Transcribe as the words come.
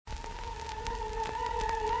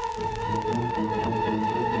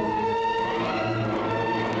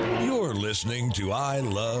listening to I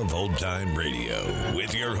Love Old Time Radio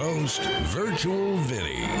with your host, Virtual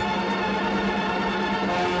Vinny.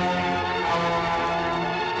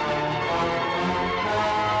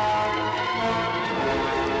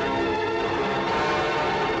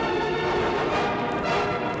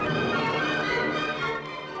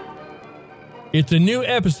 It's a new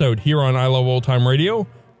episode here on I Love Old Time Radio.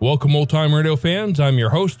 Welcome, Old Time Radio fans. I'm your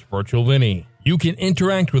host, Virtual Vinny. You can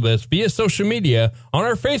interact with us via social media on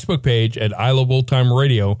our Facebook page at I Love Old Time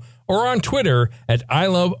Radio or on Twitter at I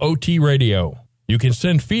Love OT Radio. You can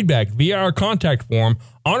send feedback via our contact form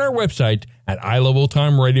on our website at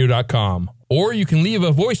iloveoldtimeradio.com, or you can leave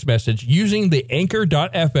a voice message using the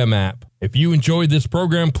Anchor.fm app. If you enjoyed this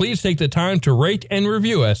program, please take the time to rate and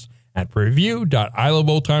review us at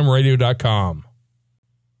review.iloveoldtimeradio.com.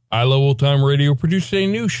 I Love Old Time Radio produces a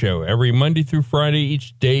new show every Monday through Friday,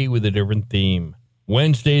 each day with a different theme.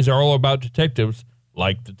 Wednesdays are all about detectives,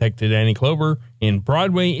 like Detective Danny Clover in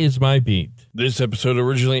Broadway is My Beat. This episode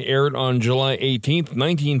originally aired on July 18th,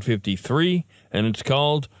 1953, and it's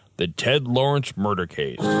called The Ted Lawrence Murder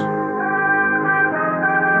Case.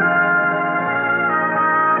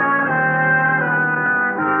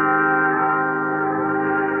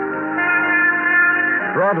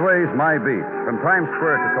 Broadway's My Beat, from Times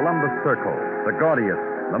Square to Columbus Circle, the gaudiest,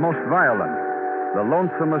 the most violent, the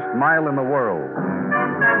lonesomest mile in the world.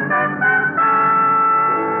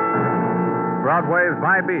 Broadway's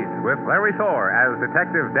My Beat, with Larry Thor as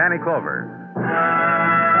Detective Danny Clover.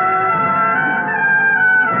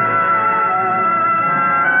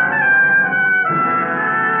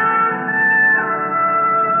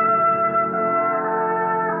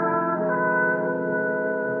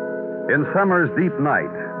 In summer's deep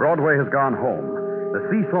night, Broadway has gone home. The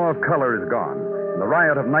seesaw of color is gone, and the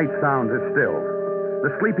riot of night sounds is stilled.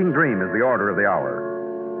 The sleeping dream is the order of the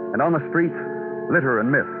hour. And on the streets, litter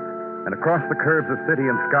and mist, and across the curves of city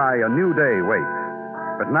and sky, a new day waits.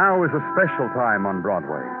 But now is a special time on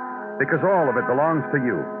Broadway, because all of it belongs to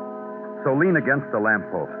you. So lean against the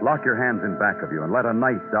lamppost, lock your hands in back of you, and let a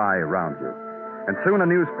night die around you. And soon a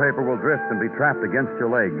newspaper will drift and be trapped against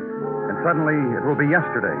your leg, and suddenly it will be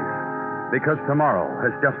yesterday's. Because tomorrow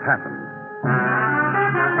has just happened.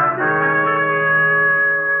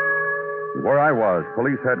 Where I was,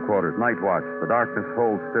 police headquarters, night watch, the darkness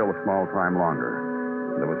holds still a small time longer.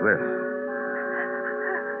 There was this.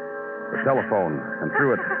 The telephone, and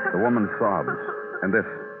through it, the woman's sobs. And this.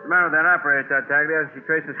 What's the matter with that operator, Tartaglia? Has she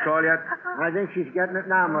traced his call yet? I think she's getting it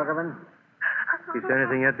now, Muggerman. She said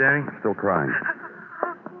anything yet, Danny? Still crying.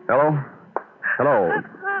 Hello? Hello?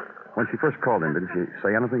 When she first called in, didn't she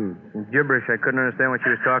say anything? Gibberish. I couldn't understand what she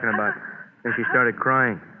was talking about. Then she started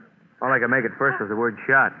crying. All I could make at first was the word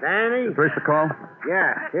shot. Danny? Trace the call?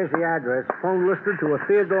 Yeah, here's the address. Phone listed to a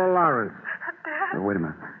Theodore Lawrence. Oh, wait a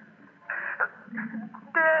minute.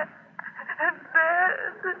 Dad.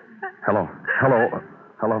 Hello? Hello?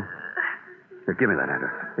 Hello? Here, give me that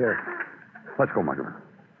address. Here. Let's go, Muggerman.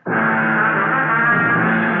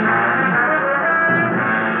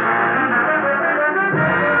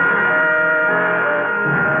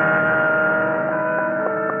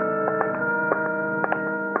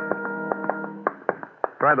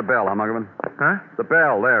 Try the bell, huh, Muggerman? Huh? The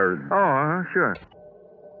bell, there. Oh, sure.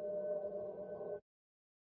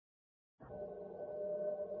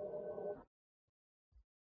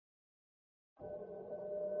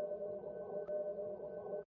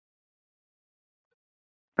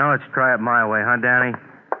 Now let's try it my way, huh, Danny?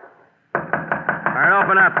 All right,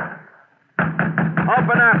 open up.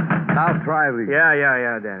 Open up. Now try the...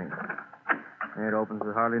 Yeah, Danny. It opens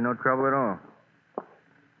with hardly no trouble at all.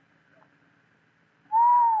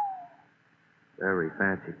 Very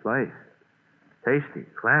fancy place. Tasty,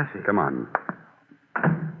 classy. Come on.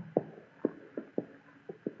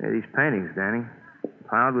 Hey, these paintings, Danny.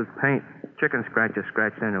 Piled with paint. Chicken scratches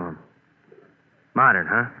scratched into them. Modern,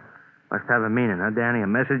 huh? Must have a meaning, huh, Danny? A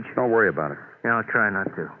message? Don't worry about it. Yeah, I'll try not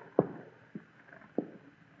to.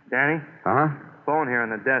 Danny? Uh-huh? Phone here on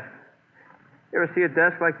the desk. You ever see a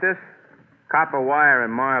desk like this? Copper wire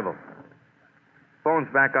and marble. Phone's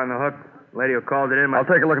back on the hook. Lady who called it in... I'll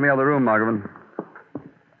take a look in the other room, Muggerman.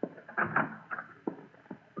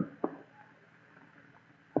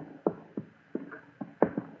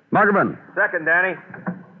 Muggerman! Second, Danny.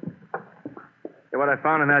 Hey, what I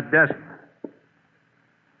found on that desk.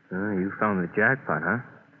 You found the jackpot, huh?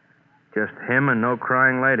 Just him and no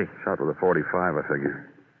crying lady. Shot with a 45, I figure.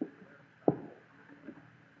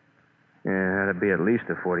 Yeah, that'd be at least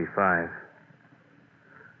a 45.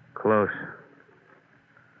 Close.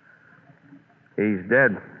 He's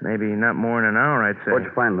dead. Maybe not more than an hour, I'd say. What'd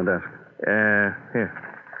you find on the desk? Here.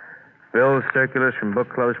 Bills, circulars from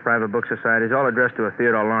book clubs, private book societies, all addressed to a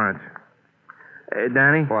Theodore Lawrence. Hey,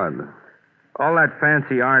 Danny? What? All that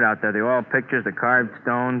fancy art out there, the oil pictures, the carved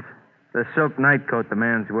stones, the silk nightcoat the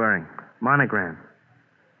man's wearing. Monogram.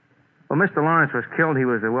 Well, Mr. Lawrence was killed. He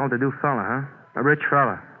was a well-to-do fella, huh? A rich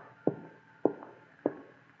fella.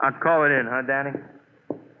 I'll call it in, huh, Danny?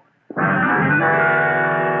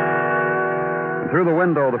 Through the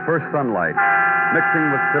window, the first sunlight, mixing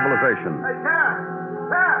with civilization. Hey, Cap!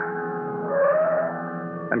 Cap!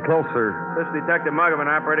 And closer, This is Detective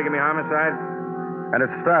Muggerman, operator. Give me homicide. and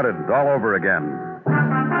it started all over again.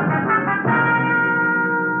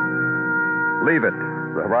 Leave it.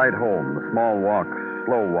 The ride home, the small walk,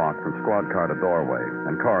 slow walk from squad car to doorway,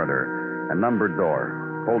 and corridor, and numbered door.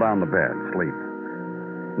 Pull down the bed, sleep.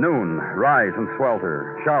 Noon, rise and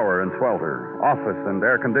swelter, shower and swelter, office and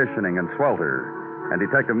air conditioning and swelter. And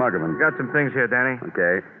Detective Muggerman. Got some things here, Danny.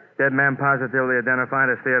 Okay. Dead man positively identified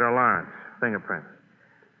as Theodore Lawrence. Fingerprints.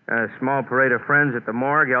 A small parade of friends at the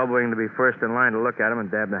morgue, elbowing to be first in line to look at him and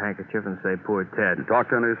dab the handkerchief and say, poor Ted. You talk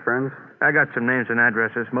to any of his friends? I got some names and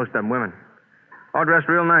addresses, most of them women. All dressed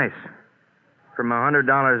real nice. From $100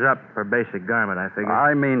 up for basic garment, I figure.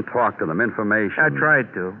 I mean talk to them, information. I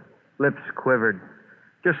tried to. Lips quivered.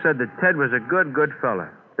 Just said that Ted was a good fella.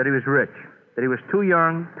 That he was rich. That he was too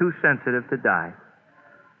young, too sensitive to die.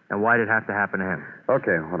 And why did it have to happen to him?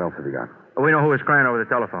 Okay, what else have you got? We know who was crying over the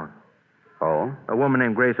telephone. Oh? A woman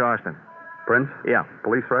named Grace Austin. Prince? Yeah.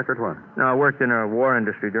 Police record, what? No, I worked in the war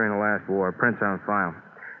industry during the last war. Prints on file.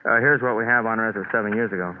 Here's what we have on her as of 7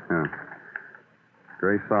 years ago. Yeah.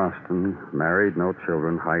 Grace Austin, married, no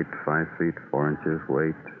children, height 5 feet 4 inches,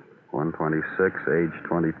 weight 126, age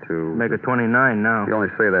 22. Make it 29 now. You only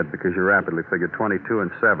say that because you rapidly figure 22 and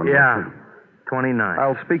 7. Yeah, 29.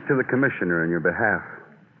 I'll speak to the commissioner in your behalf.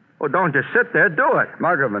 Well, don't just sit there. Do it.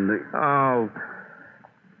 Muggerman, Oh.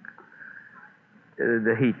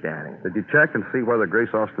 The heat, Danny. did you check and see whether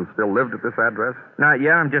Grace Austin still lived at this address? Not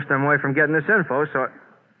yet. I'm just on my way from getting this info, so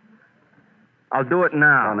I'll do it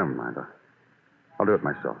now. Oh, never mind. I'll do it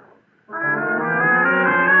myself.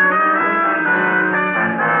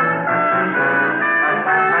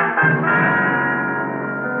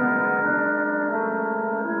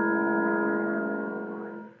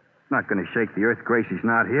 Not going to shake the earth Gracie's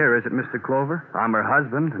not here, is it, Mr. Clover? I'm her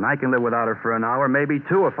husband, and I can live without her for an hour, maybe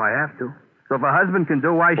two if I have to. So if a husband can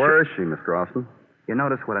do, why should... Where is she, Mr. Austin? You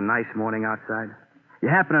notice what a nice morning outside? You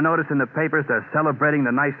happen to notice in the papers they're celebrating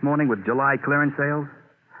the nice morning with July clearance sales?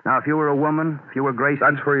 Now, if you were a woman, if you were Gracie...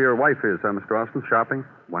 That's where your wife is, huh, Mr. Austin? Shopping?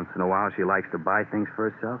 Once in a while, she likes to buy things for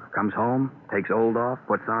herself. Comes home, takes old off,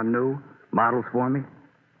 puts on new, models for me.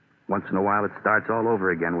 Once in a while, it starts all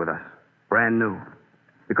over again with us. Brand new.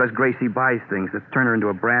 Because Gracie buys things that turn her into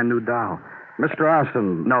a brand new doll. Mr.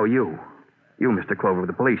 Austin. No, you. You, Mr. Clover, with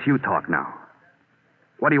the police. You talk now.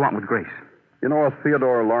 What do you want with Grace? You know a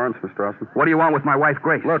Theodore Lawrence, Mr. Austin? What do you want with my wife,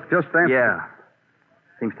 Grace? Look, just answer. Yeah.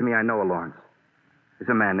 Seems to me I know a Lawrence. There's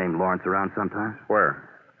a man named Lawrence around sometimes. Where?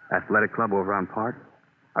 Athletic club over on Park.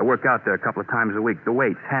 I work out there a couple of times a week. The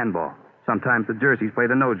weights, handball. Sometimes the jerseys play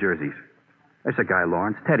the no jerseys. There's a guy,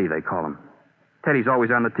 Lawrence. Teddy, they call him. Teddy's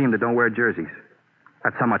always on the team that don't wear jerseys.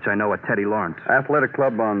 That's how much I know of Teddy Lawrence. Athletic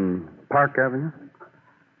club on Park Avenue?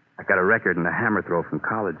 I got a record in the hammer throw from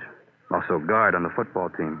college. Also guard on the football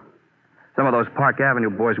team. Some of those Park Avenue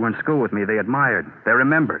boys were in school with me. They admired. They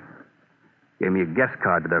remembered. Gave me a guest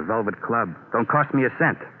card to their velvet club. Don't cost me a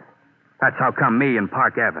cent. That's how come me in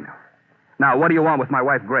Park Avenue. Now, what do you want with my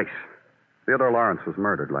wife, Grace? Theodore Lawrence was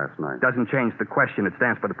murdered last night. Doesn't change the question. It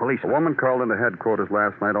stands for the police. A woman called into headquarters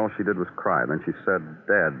last night. All she did was cry. Then she said,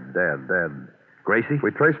 dead, dead, dead. Gracie? We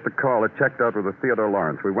traced the call. It checked out with the Theodore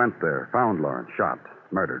Lawrence. We went there. Found Lawrence. Shot.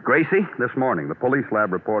 Murdered. Gracie? This morning, the police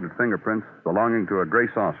lab reported fingerprints belonging to a Grace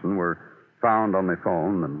Austin were found on the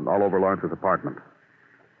phone and all over Lawrence's apartment.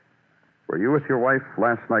 Were you with your wife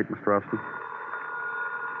last night, Mr. Austin?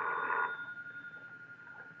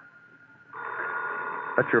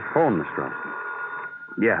 That's your phone, Mr. Austin.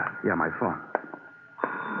 Yeah, my phone.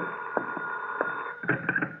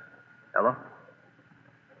 Hello?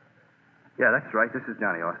 Yeah, that's right. This is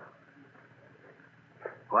Johnny Austin.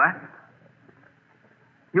 What?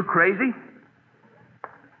 You crazy?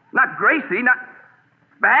 Not Gracie, not...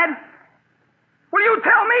 Bad? Will you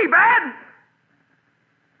tell me, Bad?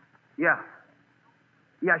 Yeah.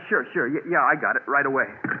 Yeah, sure. Yeah, I got it right away.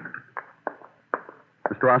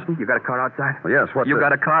 Mr. Austin? You got a car outside? Well, yes, what's You it?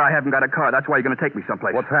 got a car? I haven't got a car. That's why you're going to take me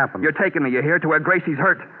someplace. What's happened? You're taking me, you hear? To where Gracie's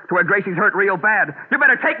hurt. To where Gracie's hurt real bad. You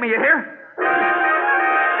better take me, you hear?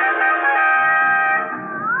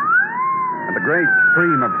 And the great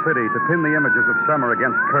stream of city to pin the images of summer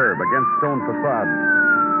against curb, against stone facades.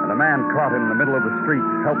 And and a man caught in the middle of the street,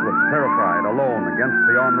 helpless, terrified, alone against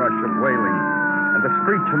the onrush of wailing, and the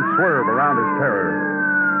screech and swerve around his terror.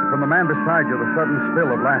 And from the man beside you, the sudden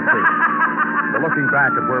spill of laughter, the looking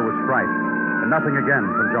back at where was fright, and nothing again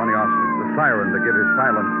from Johnny Austin, the siren to give his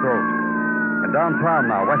silent throat. And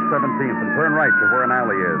downtown now, West 17th, and turn right to where an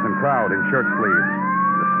alley is, and crowd in shirt sleeves,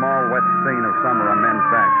 the small wet stain of summer on men's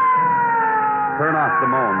backs. Turn off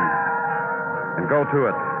the moan, and go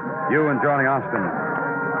to it. You and Johnny Austin.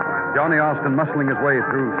 Johnny Austin muscling his way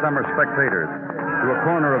through summer spectators to a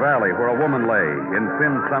corner of alley where a woman lay in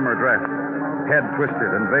thin summer dress, head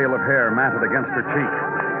twisted and veil of hair matted against her cheek,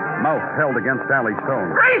 mouth held against alley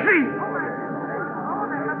stone. Gracie!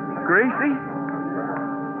 Gracie?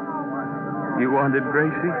 You wanted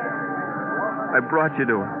Gracie? I brought you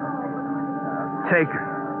to her. Take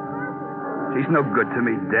her. She's no good to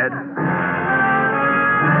me, dead.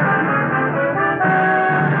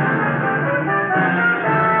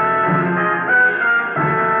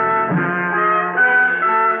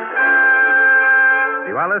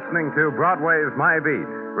 You are listening to Broadway's My Beat,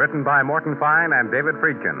 written by Morton Fine and David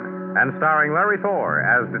Friedkin, and starring Larry Thor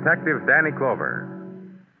as Detective Danny Clover.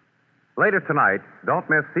 Later tonight, don't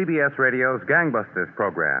miss CBS Radio's Gangbusters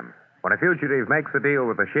program. When a fugitive makes a deal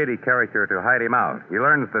with a shady character to hide him out, he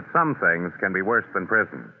learns that some things can be worse than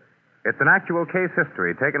prison. It's an actual case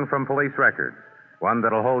history taken from police records, one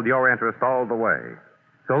that'll hold your interest all the way.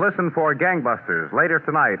 So listen for Gangbusters later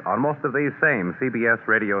tonight on most of these same CBS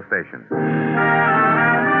radio stations.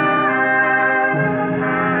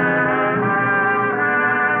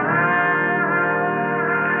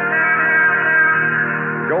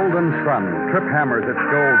 Golden sun trip hammers its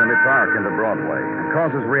gold and its arc into Broadway and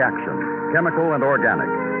causes reaction, chemical and organic.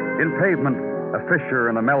 In pavement, a fissure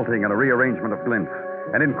and a melting and a rearrangement of glints.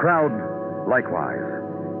 And in crowd, likewise.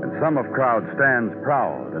 And some of crowd stands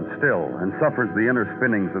proud and still and suffers the inner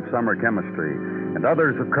spinnings of summer chemistry. And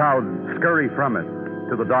others of crowd scurry from it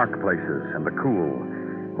to the dark places and the cool,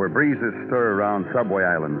 where breezes stir around subway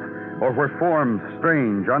islands, or where forms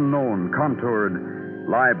strange, unknown, contoured,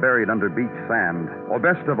 lie buried under beach sand, or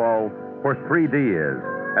best of all, where 3D is,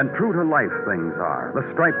 and true-to-life things are. The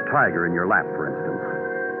striped tiger in your lap, for instance.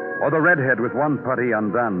 Or the redhead with one putty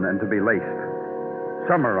undone and to be laced.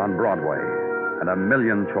 Summer on Broadway, and a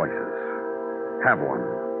million choices. Have one.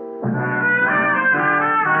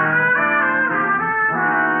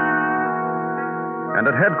 And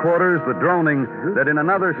at headquarters, the droning that in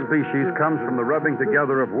another species comes from the rubbing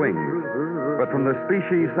together of wings. But from the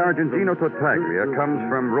species Sergeant Gino Tartaglia comes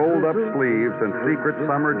from rolled-up sleeves and secret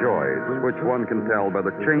summer joys, which one can tell by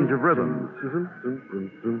the change of rhythms.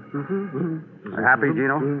 Happy,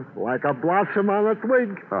 Gino? Like a blossom on a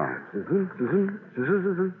twig. Oh.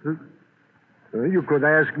 You could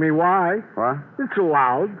ask me why. What? It's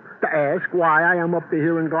allowed to ask why I am up to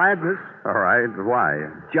here in gladness. All right. Why?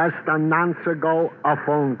 Just a nonce ago, a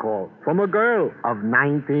phone call from a girl of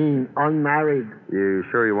 19, unmarried. You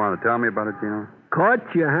sure you want to tell me about it, Gino?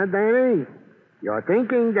 Caught you, huh, Danny? You're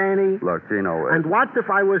thinking, Danny. Look, Gino... And what if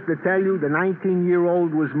I was to tell you the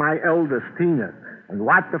 19-year-old was my eldest, Tina? And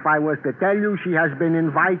what if I was to tell you she has been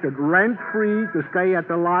invited rent-free to stay at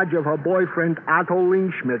the lodge of her boyfriend, Otto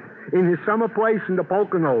Lingschmidt, in his summer place in the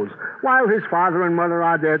Poconos, while his father and mother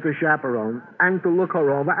are there to chaperone and to look her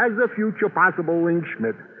over as a future possible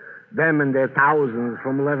Lingschmidt, them and their thousands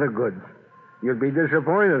from leather goods. You'd be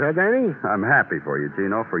disappointed, huh, Danny? I'm happy for you,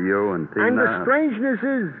 Gino, for you and Tina. And the strangeness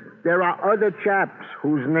is, there are other chaps,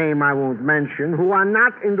 whose name I won't mention, who are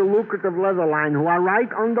not in the lucrative leather line, who are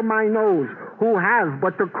right under my nose, who have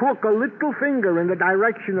but to crook a little finger in the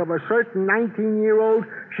direction of a certain 19-year-old,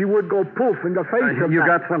 she would go poof in the face of You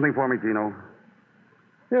that. got something for me, Gino?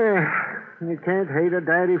 Yeah, you can't hate a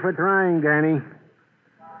daddy for trying, Danny.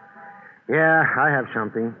 Yeah, I have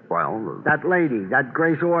something. Well... That lady, that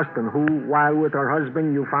Grace Austin, who, while with her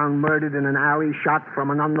husband, you found murdered in an alley, shot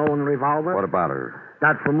from an unknown revolver. What about her?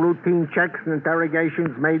 That from routine checks and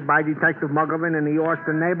interrogations made by Detective Muggerman in the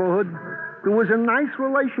Austin neighborhood, there was a nice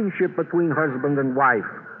relationship between husband and wife.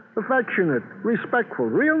 Affectionate, respectful,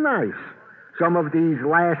 real nice. Some of these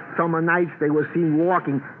last summer nights, they were seen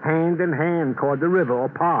walking hand in hand toward the river or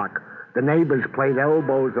park. The neighbors played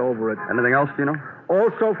elbows over it. Anything else, Gino?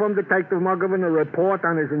 Also from Detective Muggerman, a report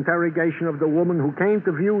on his interrogation of the woman who came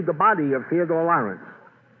to view the body of Theodore Lawrence.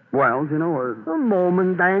 Well, Gino... A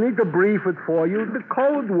moment, Danny, to brief it for you. The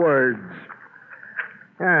code words.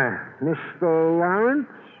 Mr. Lawrence,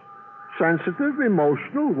 sensitive,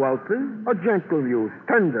 emotional, wealthy, a gentle youth,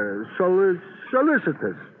 tender,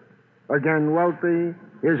 solicitous. Again, wealthy.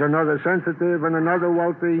 Here's another sensitive and another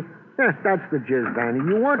wealthy. That's the gist, Danny.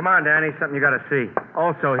 You want... Come on, Danny. Something you got to see.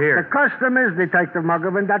 Also The here. custom is, Detective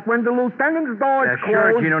Muggavan, that when the lieutenant's door is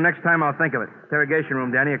Sure, closed... Gino. Next time I'll think of it. Interrogation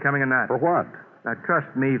room, Danny. You coming or not? For what? Now, trust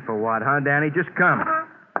me for what, huh, Danny? Just come.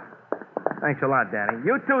 Thanks a lot, Danny.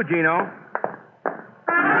 You too, Gino.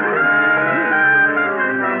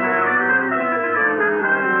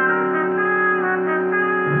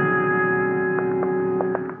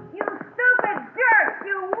 You stupid jerk!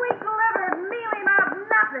 You weak-livered, mealy-mouthed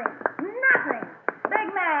nothing! Nothing! Big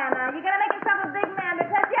man, you gotta make yourself a big man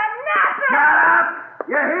because you're nothing! Shut up!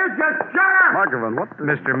 You hear? Just shut up! Muggavan, what the...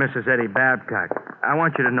 Mr. and Mrs. Eddie Babcock. I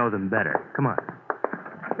want you to know them better. Come on.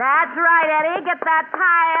 That's right, Eddie. Get that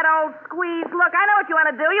tired old squeeze look. I know what you want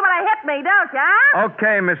to do. You want to hit me, don't you, huh?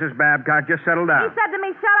 Okay, Mrs. Babcock. Just settle He down. said to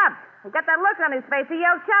me, shut up. He got that look on his face. He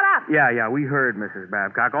yelled, shut up. Yeah, we heard, Mrs.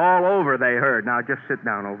 Babcock. All over they heard. Now, just sit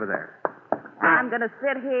down over there. I'm going to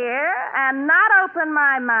sit here and not open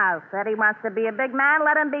my mouth. Eddie wants to be a big man.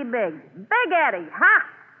 Let him be big. Big Eddie, huh?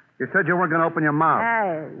 You said you weren't going to open your mouth.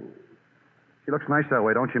 Hey. She looks nice that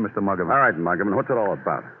way, don't she, Mr. Muggavan? All right, Muggavan, what's it all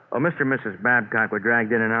about? Well, Mr. and Mrs. Babcock were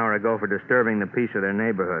dragged in an hour ago for disturbing the peace of their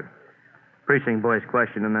neighborhood. Precinct boys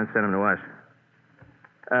questioned and then sent them to us.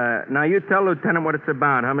 Now, you tell Lieutenant what it's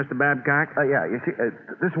about, huh, Mr. Babcock? Yeah, you see,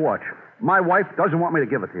 this watch. My wife doesn't want me to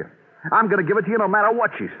give it to you. I'm going to give it to you no matter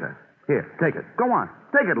what she says. Here, take it. Go on.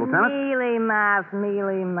 Take it, Lieutenant. Mealy mouth,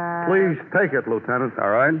 mealy mouth. Please take it, Lieutenant.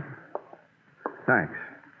 All right? Thanks.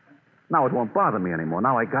 Now it won't bother me anymore.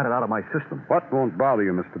 Now I got it out of my system. What won't bother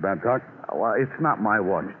you, Mr. Babcock? Well, it's not my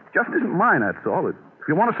watch. Just isn't mine, that's all. If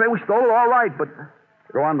you want to say we stole it, all right, but...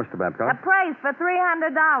 Go on, Mr. Babcock. Appraised for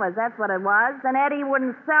 $300. That's what it was. And Eddie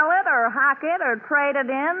wouldn't sell it or hock it or trade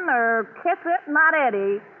it in or kiss it. Not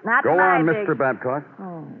Eddie. Not Go on, magic. Mr. Babcock.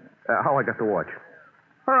 How I got the watch.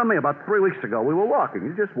 Her and me, about 3 weeks ago, we were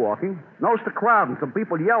walking. Just walking. Noticed a crowd and some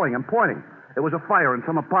people yelling and pointing. There was a fire in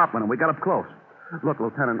some apartment, and we got up close. Look,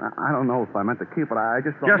 Lieutenant, I don't know if I meant to keep it. I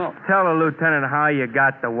just don't know. Just tell the lieutenant how you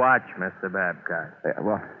got the watch, Mr. Babcock. Yeah,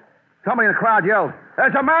 well, somebody in the crowd yelled,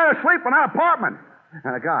 "There's a man asleep in that apartment!"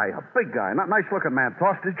 And a guy, a big guy, not nice-looking man,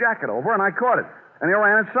 tossed his jacket over, and I caught it. And he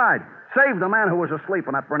ran inside. Saved the man who was asleep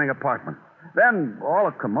in that burning apartment. Then, all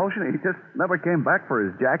the commotion, he just never came back for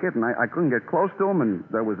his jacket, and I couldn't get close to him, and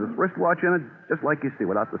there was this wristwatch in it, just like you see,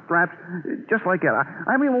 without the straps, just like that.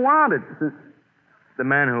 I haven't even wound it. The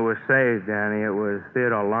man who was saved, Danny, it was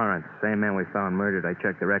Theodore Lawrence, same man we found murdered. I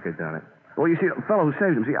checked the records on it. Well, you see, the fellow who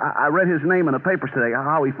saved him, I read his name in the papers today,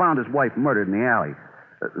 how he found his wife murdered in the alley.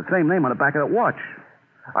 The same name on the back of that watch.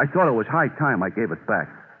 I thought it was high time I gave it back.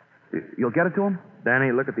 You'll get it to him?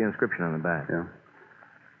 Danny, look at the inscription on the back. Yeah.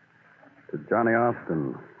 To Johnny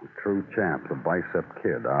Austin, a true champ, the bicep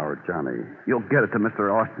kid, our Johnny. You'll get it to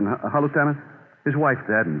Mr. Austin, huh, Lieutenant? His wife's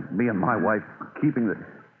dead, and me and my wife keeping the...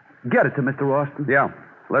 Get it to Mr. Austin? Yeah.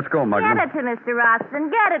 Let's go, Muggavan. Get it to Mr.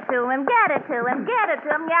 Austin. Get it to him. Get it to him. Get it to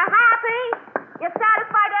him. You happy? You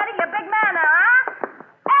satisfied, Eddie? You're a big man now, huh?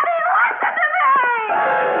 Eddie, listen to me!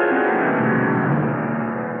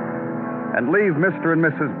 And leave Mr. and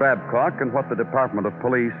Mrs. Babcock and what the Department of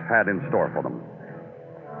Police had in store for them.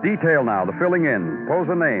 Detail now the filling in. Pose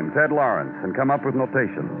a name, Ted Lawrence, and come up with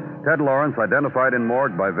notations. Ted Lawrence identified in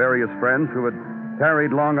morgue by various friends who had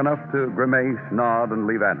tarried long enough to grimace, nod, and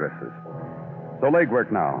leave addresses. So legwork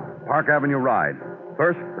now. Park Avenue ride.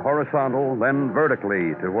 First horizontal, then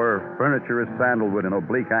vertically to where furniture is sandalwood in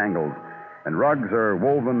oblique angles, and rugs are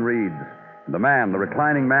woven reeds. The man, the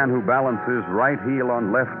reclining man who balances right heel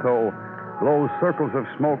on left toe, blows circles of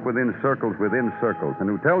smoke within circles, and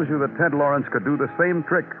who tells you that Ted Lawrence could do the same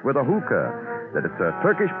trick with a hookah, that it's a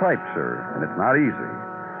Turkish pipe, sir, and it's not easy.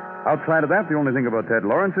 Outside of that, the only thing about Ted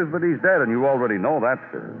Lawrence is that he's dead, and you already know that,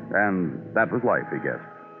 sir. And that was life, he guessed.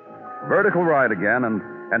 Vertical ride again, and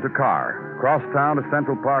to car. Cross town to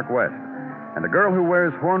Central Park West. And a girl who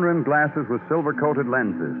wears horn-rimmed glasses with silver-coated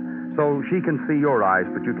lenses, so she can see your eyes,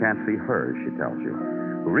 but you can't see hers, she tells you.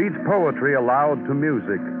 Who reads poetry aloud to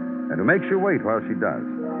music, and who makes you wait while she does.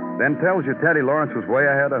 Then tells you Teddy Lawrence was way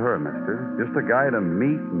ahead of her, mister. Just a guy to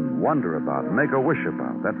meet and wonder about and make a wish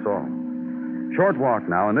about, that's all. Short walk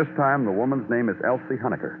now, and this time the woman's name is Elsie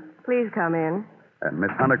Honecker. Please come in. And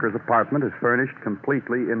Miss Honecker's apartment is furnished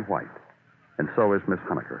completely in white. And so is Miss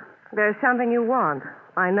Honecker. There's something you want.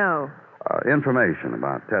 I know. Information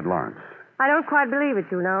about Ted Lawrence. I don't quite believe it,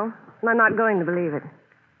 you know. And I'm not going to believe it.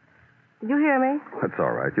 Did you hear me? That's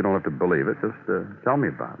all right. You don't have to believe it. Just tell me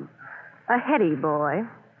about it. A heady boy.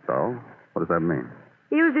 So? What does that mean?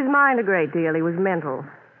 He used his mind a great deal. He was mental.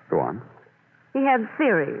 Go on. He had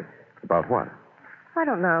theories. About what? I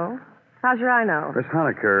don't know. How should I know? Miss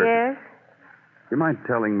Honecker... Yes? You mind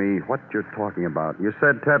telling me what you're talking about? You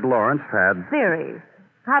said Ted Lawrence had... Theories.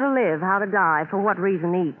 How to live, how to die, for what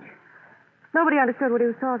reason each. Nobody understood what he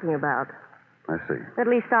was talking about. I see. At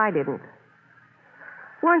least I didn't.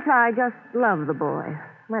 Once I just loved the boy.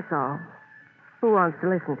 That's all. Who wants to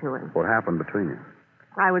listen to him? What happened between you?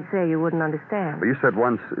 I would say you wouldn't understand. But you said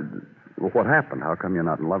once... Well, what happened? How come you're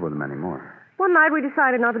not in love with him anymore? One night we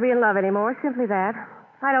decided not to be in love anymore. Simply that.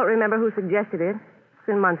 I don't remember who suggested it. It's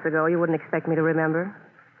been months ago. You wouldn't expect me to remember.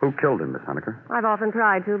 Who killed him, Miss Honecker? I've often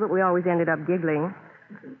tried to, but we always ended up giggling.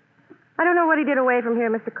 I don't know what he did away from here,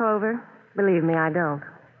 Mr. Clover. Believe me, I don't.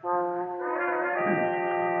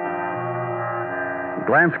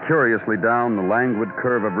 Glance curiously down the languid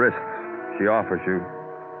curve of wrists she offers you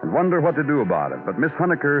and wonder what to do about it. But Miss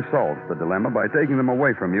Honecker solves the dilemma by taking them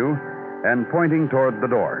away from you and pointing toward the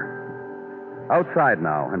door. Outside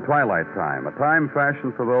now, in twilight time, a time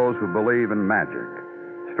fashioned for those who believe in magic.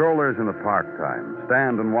 Strollers in the park time,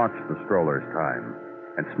 stand and watch the strollers time,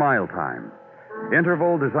 and smile time.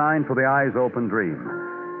 Interval designed for the eyes open dream.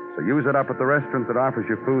 So use it up at the restaurant that offers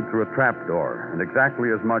you food through a trap door and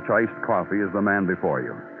exactly as much iced coffee as the man before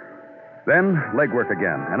you. Then, legwork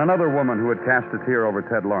again, and another woman who had cast a tear over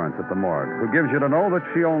Ted Lawrence at the morgue, who gives you to know that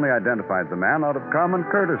she only identified the man out of common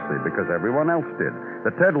courtesy because everyone else did.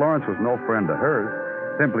 That Ted Lawrence was no friend of hers.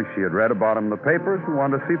 Simply she had read about him in the papers and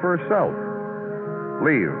wanted to see for herself.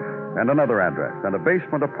 Leave, and another address, and a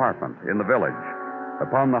basement apartment in the village,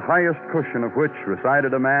 upon the highest cushion of which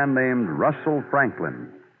resided a man named Russell Franklin.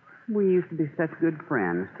 We used to be such good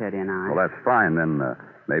friends, Teddy and I. Well, that's fine. Then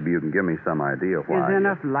maybe you can give me some idea why. Is there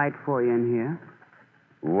enough light for you in here?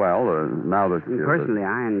 Well, now that... Personally,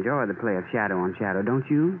 I enjoy the play of shadow on shadow, don't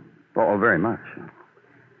you? Oh, very much.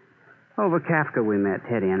 Over Kafka we met,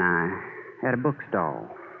 Teddy and I, at a bookstall.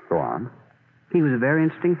 Go on. He was a very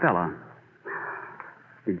interesting fellow.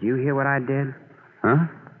 Did you hear what I did? Huh?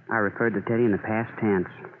 I referred to Teddy in the past tense.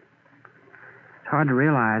 It's hard to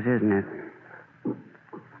realize, isn't it?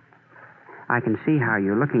 I can see how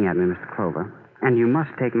you're looking at me, Mr. Clover. And you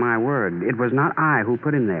must take my word. It was not I who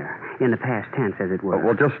put him there, in the past tense, as it were.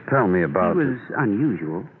 Well, just tell me about... He was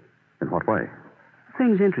unusual. In what way?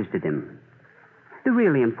 Things interested him. The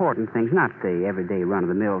really important things, not the everyday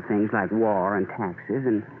run-of-the-mill things like war and taxes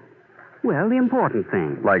and, well, the important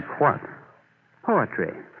things. Like what?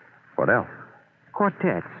 Poetry. What else?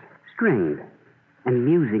 Quartets, stringed, and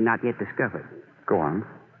music not yet discovered. Go on.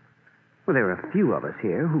 Well, there are a few of us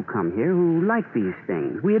here who come here who like these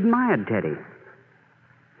things. We admired Teddy.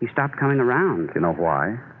 He stopped coming around. You know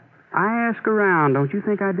why? I asked around. Don't you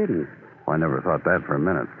think I didn't? Well, I never thought that for a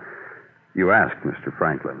minute. You asked, Mr.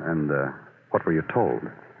 Franklin, and what were you told?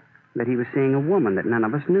 That he was seeing a woman that none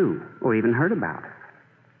of us knew or even heard about.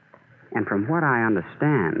 And from what I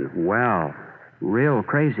understand, well, real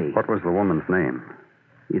crazy. What was the woman's name?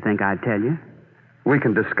 You think I'd tell you? We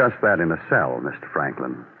can discuss that in a cell, Mr.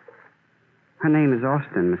 Franklin. Her name is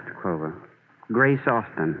Austin, Mr. Clover. Grace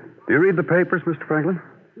Austin. Do you read the papers, Mr. Franklin?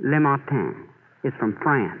 Le Matin. It's from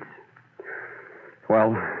France.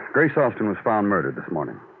 Well, Grace Austin was found murdered this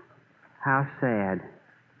morning. How sad.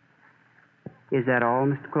 Is that all,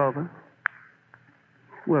 Mr. Clover?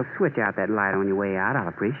 Well, switch out that light on your way out. I'll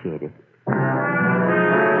appreciate it.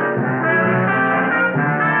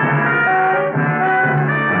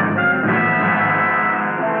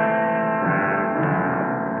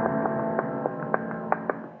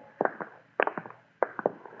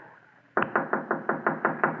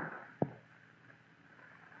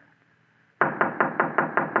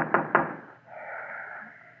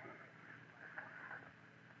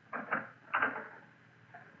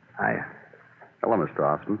 Hello, Mr.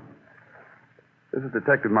 Austin. This is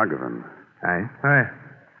Detective Muggavan. Hi. Hi.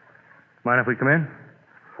 Mind if we come in?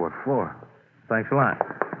 Fourth floor. Thanks a lot.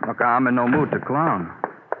 Look, I'm in no mood to clown.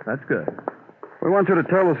 That's good. We want you to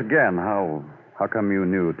tell us again how come you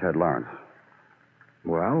knew Ted Lawrence?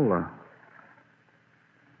 Well,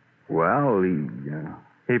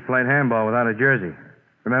 He played handball without a jersey.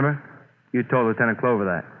 Remember? You told Lieutenant Clover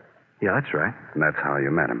that. yeah, that's right. And that's how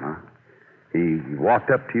you met him, huh? He walked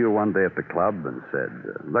up to you one day at the club and said,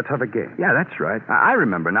 let's have a game. Yeah, that's right. I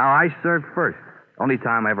remember now. I served first. Only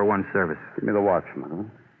time I ever won service. Give me the watch, Mother.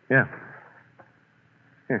 Yeah.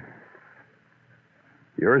 Here.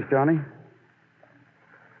 Yours, Johnny?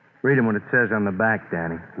 Read him what it says on the back,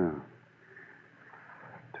 Danny. Oh.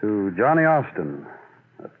 To Johnny Austin,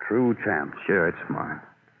 a true champ. Sure, it's mine.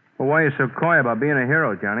 Well, why are you so coy about being a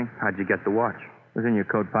hero, Johnny? How'd you get the watch? It was in your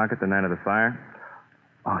coat pocket the night of the fire.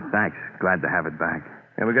 Oh, thanks. Glad to have it back.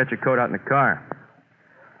 Yeah, we got your coat out in the car.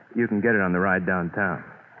 You can get it on the ride downtown.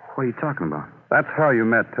 What are you talking about? That's how you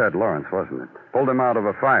met Ted Lawrence, wasn't it? Pulled him out of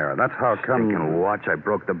a fire. That's how come... Stinking watch, I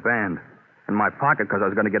broke the band. In my pocket because I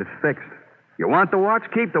was going to get it fixed. You want the watch?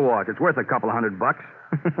 Keep the watch. It's worth a couple $100.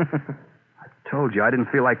 I told you, I didn't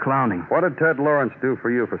feel like clowning. What did Ted Lawrence do for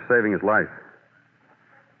you for saving his life?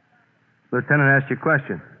 Lieutenant asked you a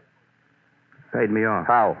question. Paid me off.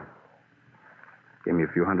 How? Gave me a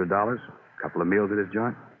few $100, a couple of meals at his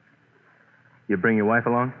joint. You bring your wife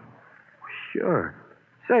along? Sure.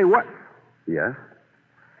 Say, what? Yes?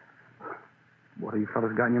 What have you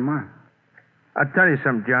fellas got in your mind? I'll tell you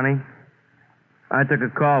something, Johnny. I took a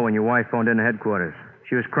call when your wife phoned in to headquarters.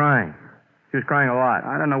 She was crying. She was crying a lot.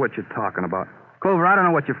 I don't know what you're talking about. Clover, I don't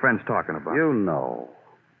know what your friend's talking about. You know.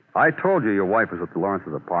 I told you your wife was at the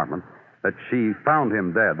Lawrence's apartment, that she found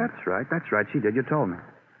him dead. That's right. She did. You told me.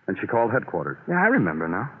 And she called headquarters. Yeah, I remember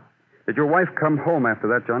now. Did your wife come home after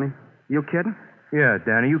that, Johnny? You kidding? Yeah,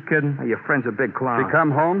 Danny, you kidding? Hey, your friend's a big clown. She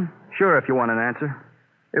come home? Sure, if you want an answer.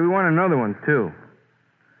 Hey, we want another one, too.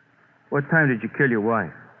 What time did you kill your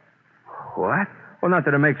wife? What? Well, not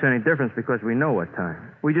that it makes any difference because we know what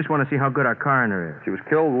time. We just want to see how good our coroner is. She was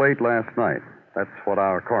killed late last night. That's what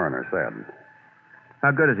our coroner said.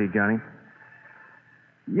 How good is he, Johnny?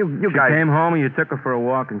 You She guys... came home and you took her for a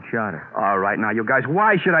walk and shot her. All right, now, you guys,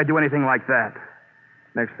 why should I do anything like that?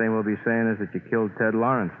 Next thing we'll be saying is that you killed Ted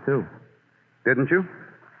Lawrence, too. Didn't you?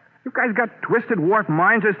 You guys got twisted, warped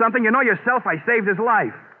minds or something? You know yourself I saved his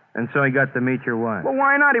life. And so he got to meet your wife. Well,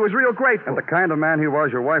 why not? He was real grateful. And the kind of man he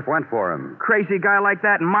was, your wife went for him. Crazy guy like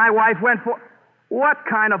that, and my wife went for... What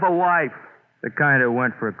kind of a wife? The kind who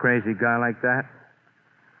went for a crazy guy like that?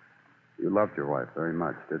 You loved your wife very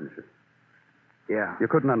much, didn't you? Yeah. You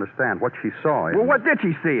couldn't understand what she saw in Well, him. what did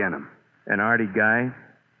she see in him? An arty guy?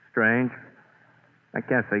 Strange? I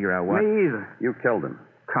can't figure out what. Me either. You killed him.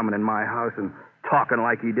 Coming in my house and talking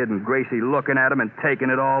like he did, and Gracie looking at him and taking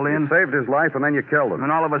it all in. You saved his life, and then you killed him.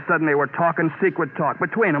 And all of a sudden they were talking secret talk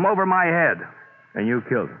between them over my head. And you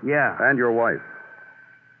killed him? Yeah. And your wife.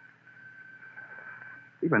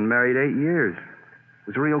 We've been married 8 years. It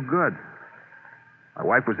was real good. My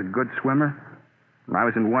wife was a good swimmer. When I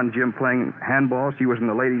was in one gym playing handball, she was in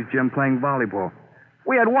the ladies' gym playing volleyball.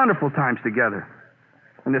 We had wonderful times together.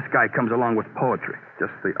 And this guy comes along with poetry.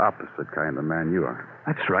 Just the opposite kind of man you are.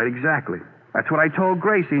 That's right, exactly. That's what I told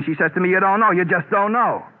Gracie, and she says to me, you don't know, you just don't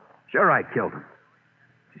know. Sure, I killed him.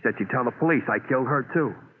 She said she'd tell the police I killed her,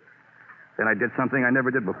 too. Then I did something I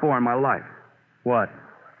never did before in my life. What?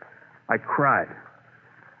 I cried.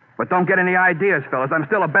 But don't get any ideas, fellas. I'm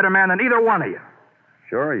still a better man than either one of you.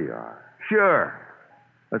 Sure you are. Sure.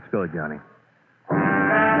 Let's go, Johnny.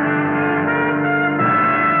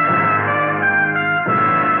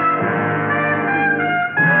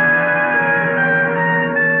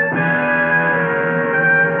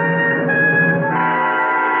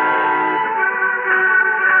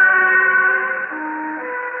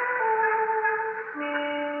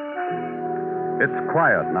 It's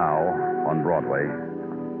quiet now on Broadway.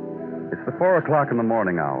 It's the 4 o'clock in the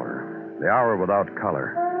morning hour, the hour without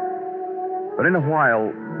color. But in a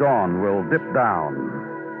while, dawn will dip down,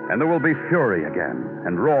 and there will be fury again,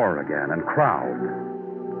 and roar again, and crowd.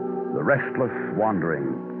 The restless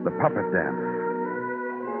wandering, the puppet dance,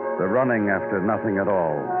 the running after nothing at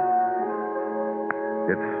all.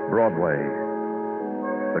 It's Broadway,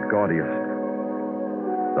 the gaudiest,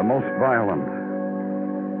 the most violent,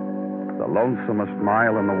 the lonesomest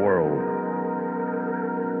mile in the world.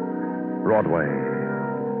 Broadway,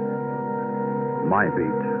 my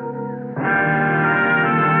beat.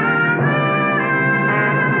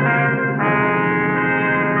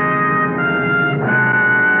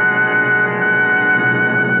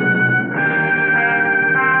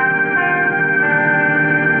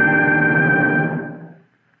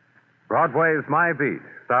 Broadway's My Beat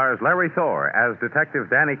stars Larry Thor as Detective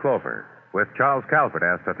Danny Clover, with Charles Calvert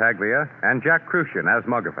as Tartaglia and Jack Crucian as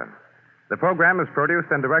Muggavan. The program is produced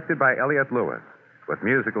and directed by Elliott Lewis, with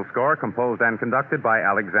musical score composed and conducted by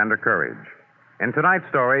Alexander Courage. In tonight's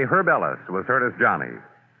story, Herb Ellis was heard as Johnny.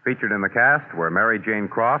 Featured in the cast were Mary Jane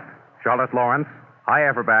Croft, Charlotte Lawrence, Hy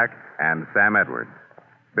Everback, and Sam Edwards.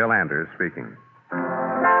 Bill Anders speaking.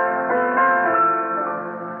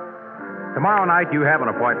 Tomorrow night, you have an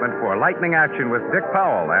appointment for lightning action with Dick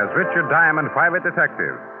Powell as Richard Diamond, private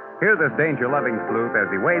detective. Hear this danger-loving sleuth as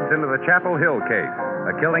he wades into the Chapel Hill case,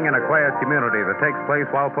 a killing in a quiet community that takes place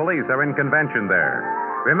while police are in convention there.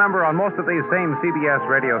 Remember, on most of these same CBS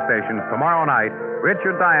radio stations, tomorrow night,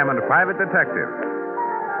 Richard Diamond, private detective.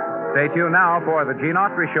 Stay tuned now for the Gene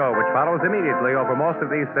Autry Show, which follows immediately over most of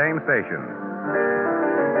these same stations.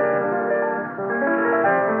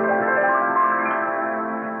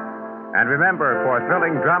 And remember, for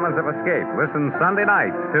thrilling dramas of escape, listen Sunday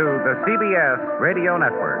nights to the CBS Radio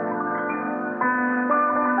Network.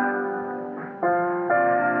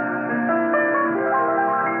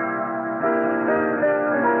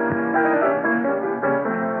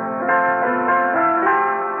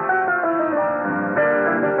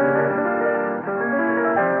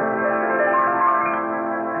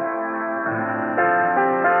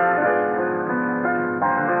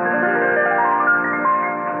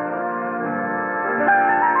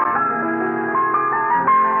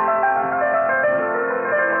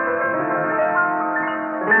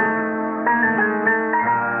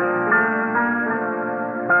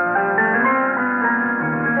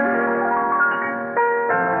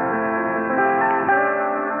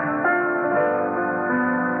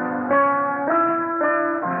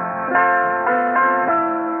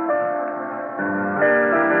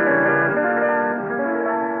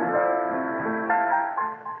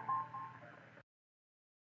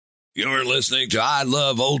 You're listening to I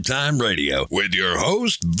Love Old Time Radio with your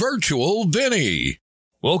host, Virtual Vinny.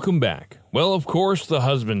 Welcome back. Well, of course, the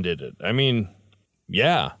husband did it. I mean,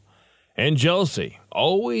 yeah. And jealousy.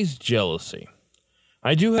 Always jealousy.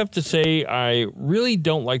 I do have to say, I really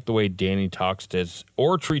don't like the way Danny talks to his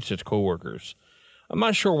or treats his coworkers. I'm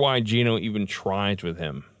not sure why Gino even tries with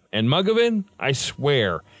him. And Mugavin, I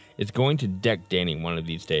swear, is going to deck Danny one of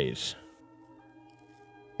these days.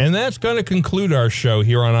 And that's going to conclude our show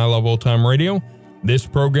here on I Love Old Time Radio. This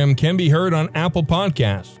program can be heard on Apple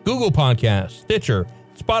Podcasts, Google Podcasts, Stitcher,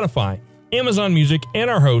 Spotify, Amazon Music, and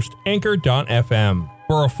our host, Anchor.fm.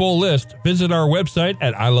 For a full list, visit our website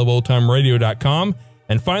at iloveoldtimeradio.com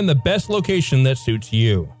and find the best location that suits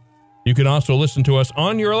you. You can also listen to us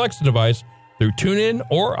on your Alexa device through TuneIn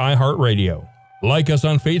or iHeartRadio. Like us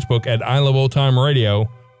on Facebook at I Love Old Time Radio.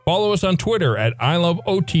 Follow us on Twitter at I Love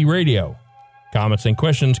OT Radio. Comments and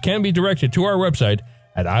questions can be directed to our website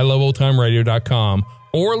at iloveoldtimeradio.com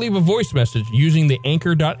or leave a voice message using the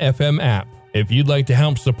Anchor.fm app. If you'd like to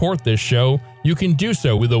help support this show, you can do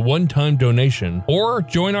so with a one-time donation or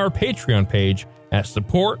join our Patreon page at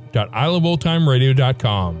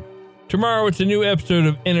support.iloveoldtimeradio.com. Tomorrow it's a new episode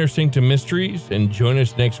of Inner Sanctum Mysteries, and join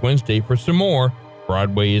us next Wednesday for some more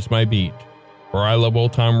Broadway is My Beat. For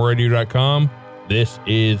iloveoldtimeradio.com, this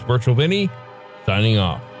is Virtual Vinny signing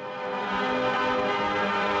off.